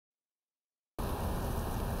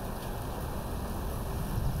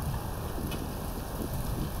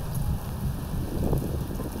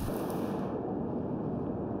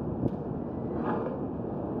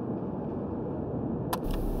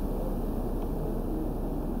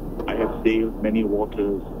sailed many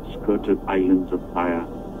waters, skirted islands of fire,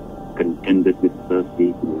 contended with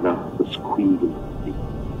thirsty who loved the squeal of the sea.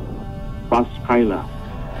 Past Skyla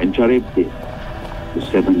and Charybdis, the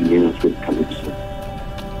 7 years with Calypso.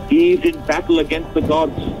 Heaved in battle against the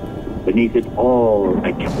gods. Beneath it all,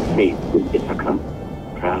 I kept faith with Ithaca.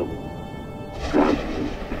 Proud,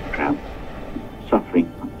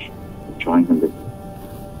 suffering much, enjoying a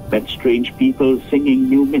little. Met strange people singing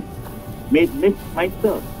new myths, made myths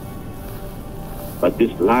myself. But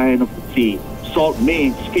this lion of the sea,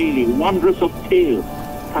 salt-maned, scaly, wondrous of tail,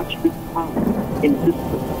 touched with power,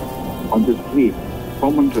 insisted on this great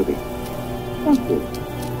promontory.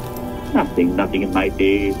 Nothing in my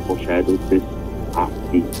day foreshadowed this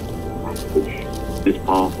half-beast, half-fish, this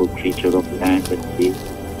powerful creature of land and sea.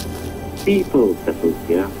 People settled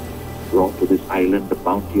here, brought to this island the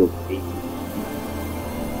bounty of sea.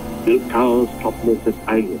 Built towers topless as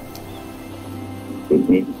islands. They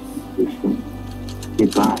made wisdom.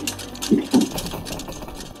 Goodbye, wisdom.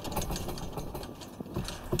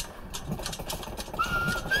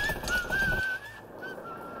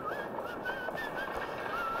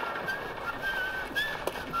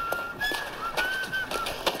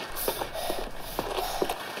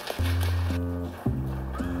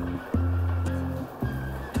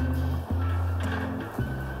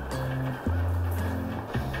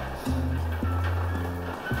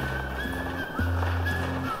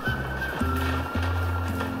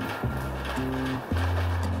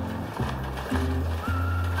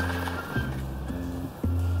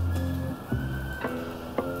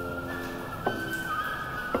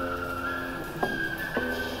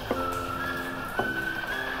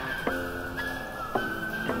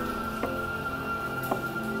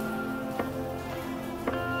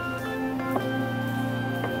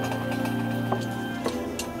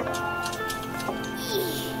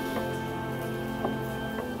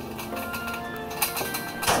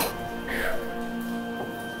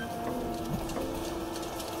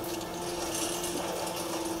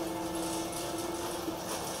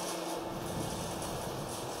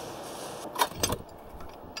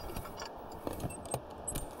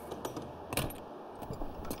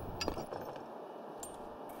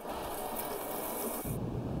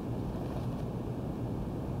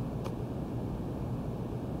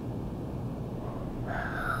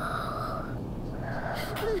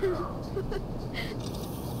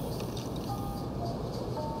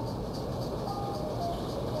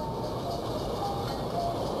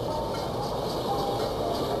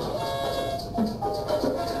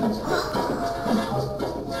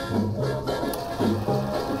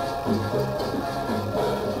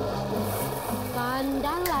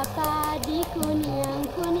 Pandanglah padi kuning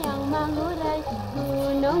mengurai,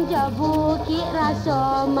 gunung bukit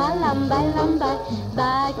rasa melambai-lambai,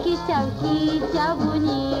 baki kicau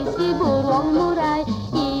bunyi si burung murai,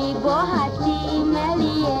 ibu hati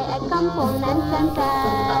Merlion kampung nan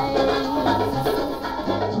santai.